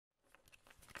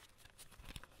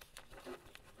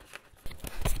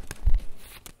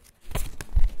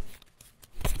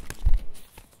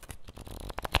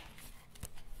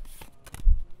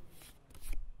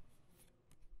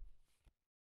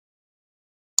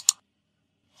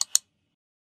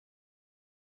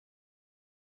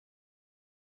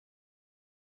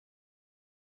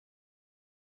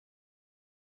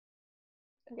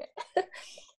Okay.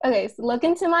 Okay, so look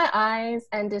into my eyes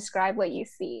and describe what you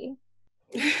see.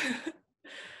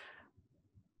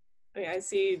 I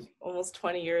see almost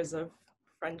 20 years of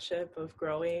friendship, of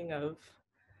growing, of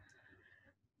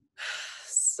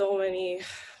so many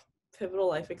pivotal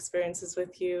life experiences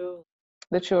with you.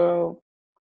 That you're a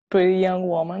pretty young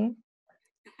woman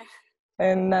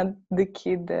and not the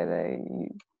kid that I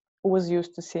was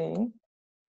used to seeing.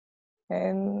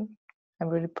 And I'm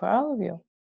really proud of you.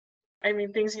 I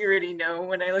mean, things you already know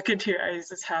when I look into your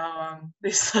eyes is how they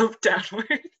slope downward.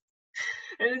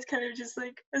 And it's kind of just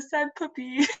like a sad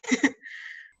puppy.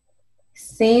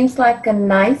 Seems like a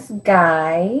nice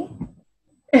guy.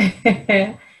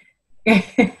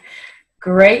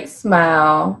 Great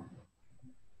smile.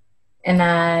 And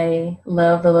I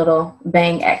love the little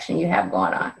bang action you have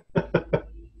going on.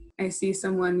 I see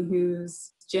someone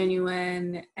who's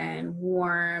genuine and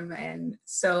warm and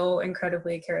so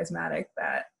incredibly charismatic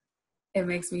that it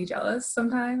makes me jealous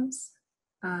sometimes.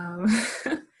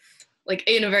 Like,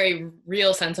 in a very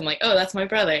real sense, I'm like, oh, that's my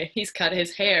brother. He's cut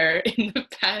his hair in the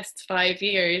past 5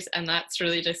 years, and that's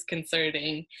really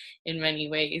disconcerting in many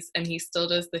ways. And he still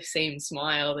does the same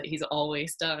smile that he's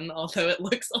always done, although it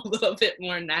looks a little bit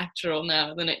more natural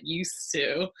now than it used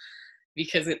to,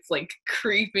 because it's like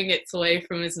creeping its way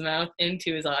from his mouth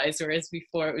into his eyes, whereas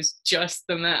before it was just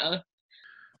the mouth.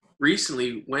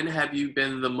 Recently, when have you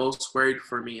been the most worried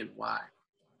for me and why?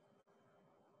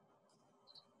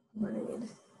 Worried.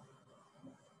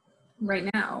 Right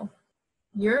now,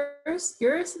 you're a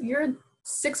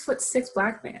 6'6"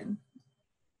 Black man.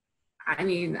 I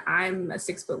mean, I'm a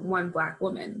 6'1" Black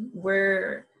woman.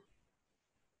 We're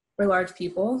large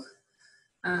people,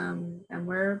 and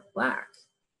we're Black.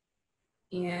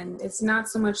 And it's not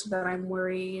so much that I'm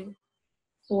worried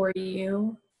for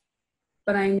you,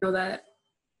 but I know that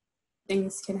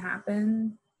things can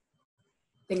happen.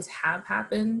 Things have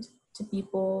happened to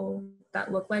people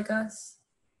that look like us.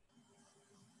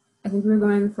 I think we were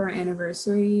going for our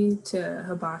anniversary to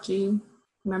Hibachi.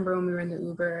 Remember when we were in the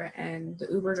Uber and the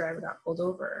Uber driver got pulled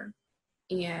over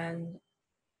and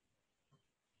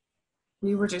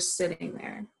we were just sitting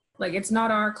there. Like, it's not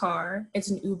our car,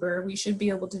 it's an Uber. We should be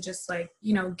able to just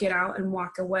get out and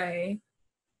walk away.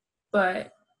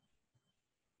 But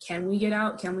can we get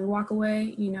out? Can we walk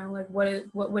away?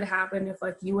 What would happen if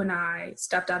you and I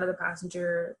stepped out of the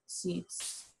passenger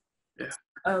seats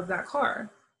of that car?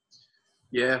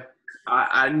 Yeah,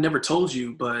 I never told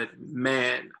you, but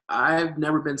man, I've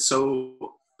never been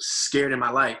so scared in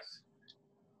my life.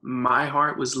 My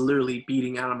heart was literally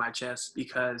beating out of my chest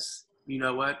because, you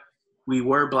know what? We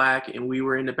were Black and we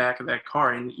were in the back of that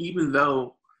car. And even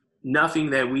though nothing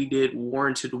that we did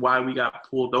warranted why we got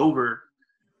pulled over,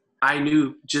 I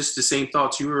knew just the same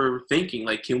thoughts you were thinking.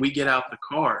 Like, can we get out the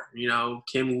car?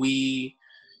 Can we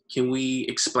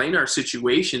explain our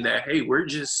situation that, hey, we're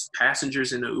just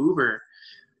passengers in the Uber?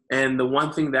 And the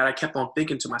one thing that I kept on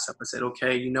thinking to myself, I said,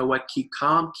 okay, you know what? Keep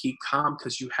calm,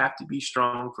 because you have to be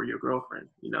strong for your girlfriend.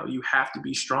 You have to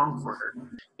be strong for her.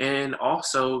 And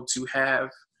also to have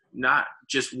not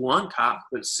just one cop,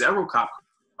 but several cops,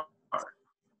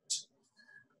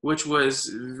 which was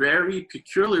very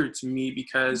peculiar to me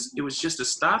because it was just a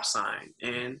stop sign.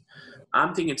 And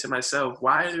I'm thinking to myself,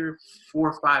 why are there 4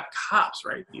 or 5 cops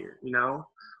right here?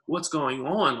 What's going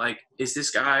on? Like, is this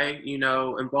guy,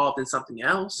 involved in something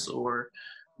else? Or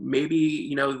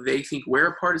maybe, they think we're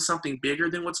a part of something bigger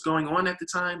than what's going on at the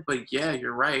time. But yeah,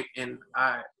 you're right. And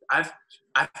I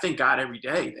thank God every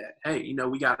day that, hey,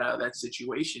 we got out of that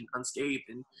situation unscathed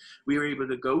and we were able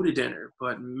to go to dinner.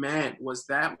 But man, was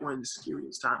that one of the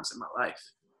scariest times in my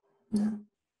life. Yeah.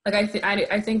 I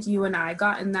think you and I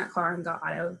got in that car and got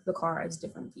out of the car as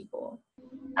different people.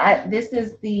 This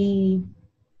is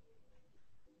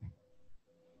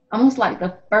almost like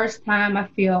the first time I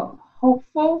feel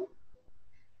hopeful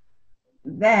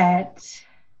that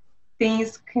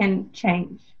things can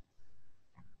change.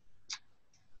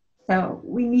 So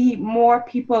we need more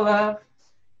people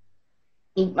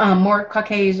more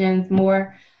Caucasians,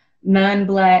 more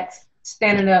non-Blacks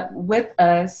standing up with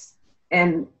us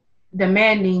and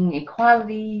demanding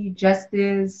equality,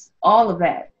 justice, all of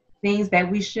that. Things that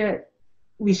we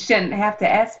shouldn't have to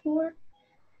ask for.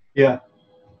 Yeah.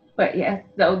 But yeah,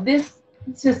 so this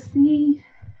to see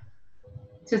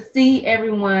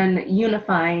everyone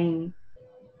unifying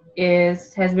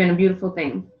has been a beautiful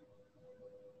thing.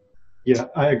 Yeah,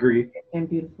 I agree. It's been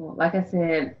beautiful. Like I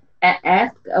said,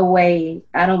 ask away.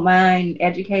 I don't mind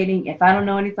educating. If I don't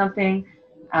know something,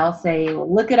 I'll say,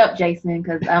 well, look it up, Jason,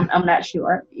 because I'm not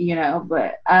sure,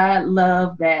 But I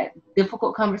love that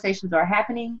difficult conversations are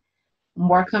happening.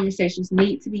 More conversations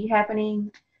need to be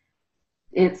happening.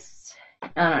 It's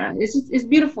It's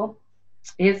beautiful.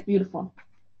 It's beautiful.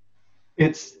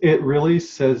 It really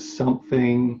says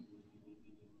something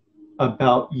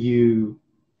about you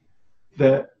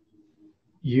that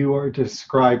you are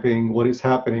describing what is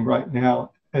happening right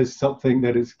now as something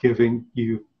that is giving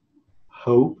you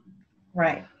hope.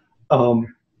 Right.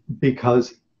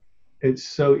 Because it's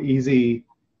so easy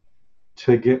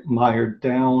to get mired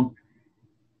down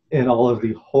in all of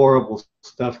the horrible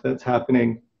stuff that's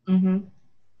happening Mm-hmm.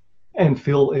 and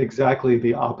feel exactly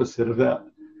the opposite of that,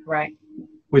 Right.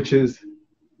 which is,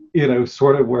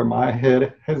 sort of where my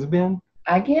head has been,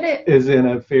 I get it. is in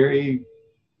a very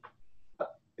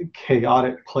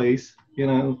chaotic place,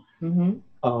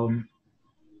 Mm-hmm.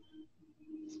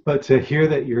 But to hear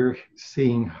that you're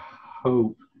seeing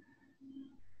hope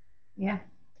Yeah.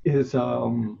 is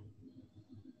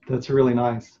that's really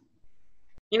nice.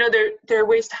 There are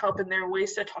ways to help, and there are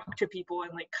ways to talk to people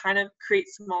and like kind of create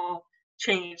small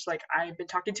change. Like I've been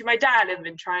talking to my dad and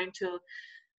been trying to,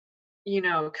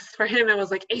 because for him it was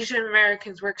like Asian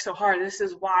Americans work so hard. This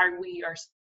is why we are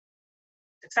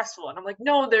successful. And I'm like,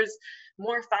 no, there's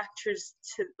more factors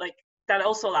to like that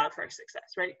also allow for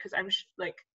success, right? Because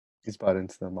like he's bought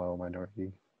into the model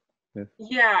minority.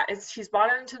 Yeah, he's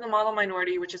bought into the model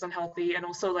minority, which is unhealthy, and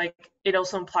also like it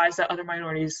also implies that other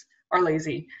minorities are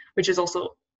lazy, which is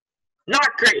also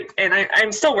not great. And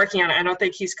I'm still working on it. I don't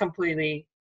think he's completely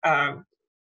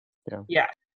Yeah,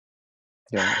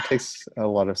 it takes a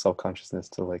lot of self-consciousness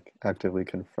to like actively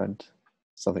confront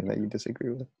something that you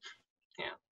disagree with.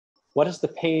 Yeah. What is the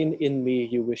pain in me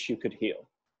you wish you could heal?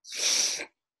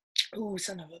 Ooh,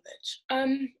 son of a bitch.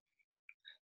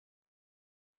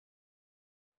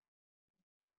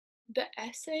 The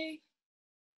essay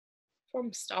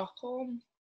from Stockholm,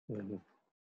 Mm-hmm.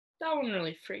 that one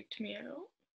really freaked me out.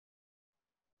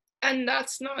 And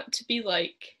that's not to be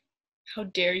like, how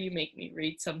dare you make me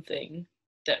read something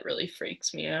that really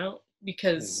freaks me out,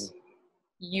 because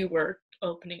you were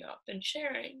opening up and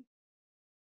sharing.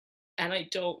 And I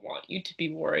don't want you to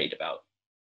be worried about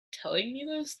telling me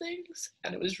those things.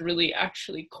 And it was really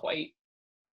actually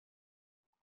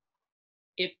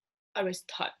I was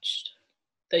touched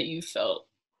that you felt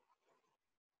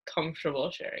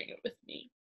comfortable sharing it with me.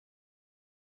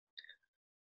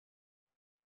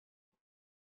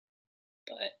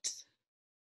 But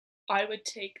I would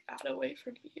take that away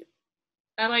from you.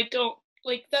 And I don't,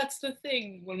 like, that's the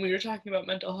thing when we were talking about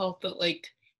mental health, that like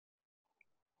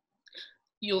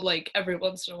you'll like every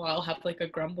once in a while have like a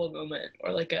grumble moment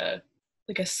or like a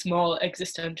small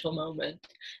existential moment,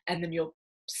 and then you'll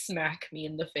smack me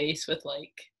in the face with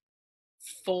like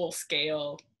full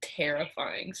scale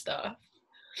terrifying stuff.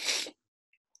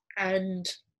 And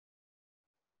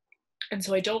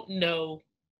so I don't know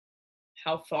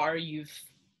how far you've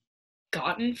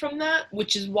gotten from that,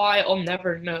 which is why I'll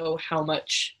never know how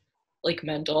much like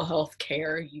mental health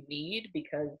care you need,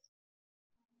 because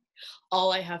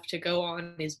all I have to go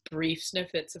on is brief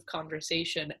snippets of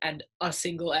conversation and a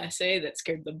single essay that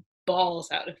scared the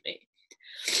balls out of me.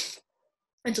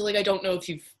 And so like I don't know if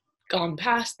you've gone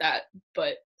past that,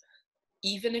 but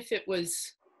even if it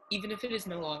is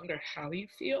no longer how you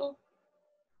feel,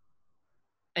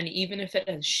 and even if it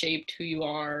has shaped who you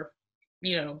are,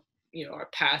 our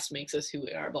past makes us who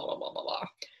we are, blah blah blah blah blah.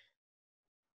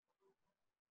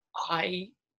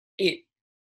 It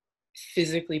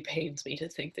physically pains me to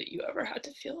think that you ever had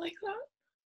to feel like that.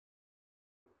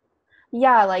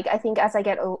 Yeah, like I think as I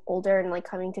get older and like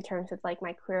coming to terms with like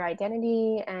my queer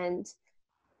identity and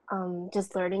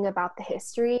just learning about the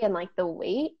history and like the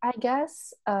weight, I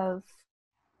guess, of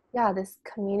this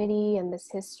community and this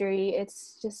history,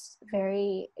 it's just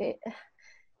it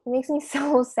makes me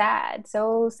so sad.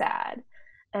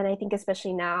 And I think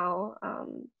especially now,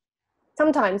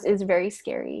 sometimes it's very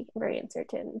scary, very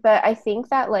uncertain. But I think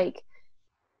that like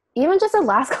even just the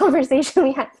last conversation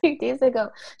we had a few days ago,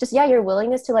 just your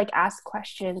willingness to like ask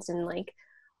questions and like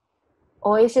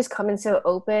always just come in so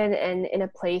open and in a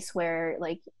place where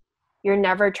like you're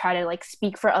never trying to like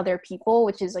speak for other people,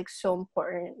 which is like so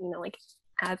important, like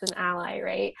as an ally,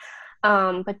 right?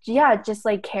 But just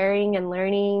like caring and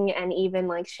learning and even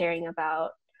like sharing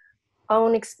about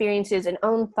own experiences and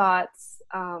own thoughts,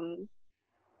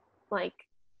 like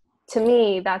to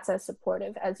me that's as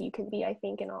supportive as you can be, I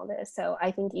think, in all this. So I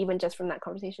think even just from that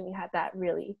conversation we had, that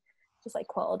really just like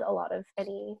quelled a lot of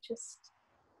any just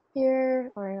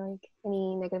fear or like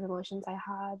any negative emotions I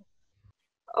had.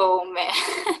 Oh man,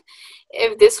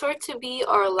 if this were to be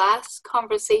our last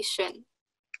conversation,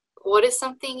 what is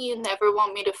something you never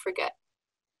want me to forget?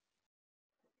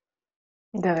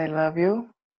 That I love you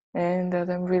and that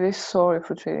I'm really sorry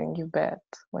for treating you bad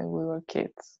when we were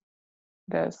kids.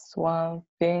 That's one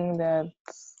thing that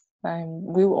I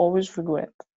will always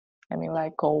regret. I mean,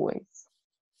 like always.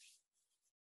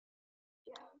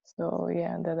 So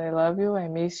yeah, that I love you, I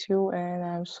miss you, and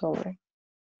I'm sorry.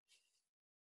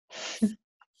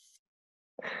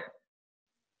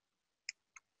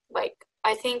 Like,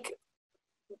 I think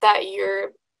that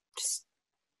you're just,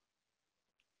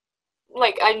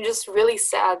 like, I'm just really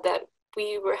sad that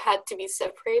we had to be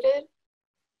separated.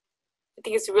 I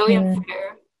think it's really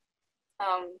unfair.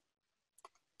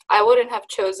 I wouldn't have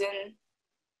chosen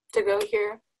to go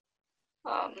here.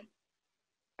 I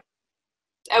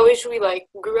wish we like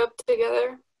grew up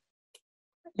together.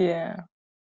 Yeah.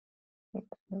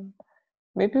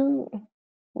 Maybe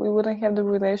we wouldn't have the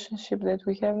relationship that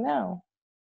we have now.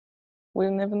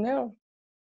 We'll never know.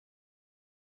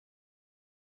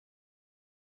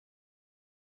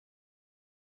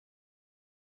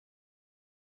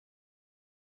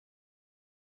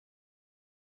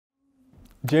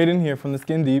 Jaden here from The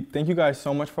Skin Deep. Thank you guys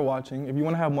so much for watching. If you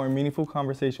want to have more meaningful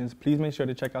conversations, please make sure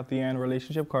to check out the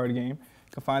relationship card game.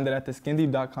 You can find it at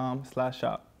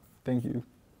theskindeep.com/shop. Thank you.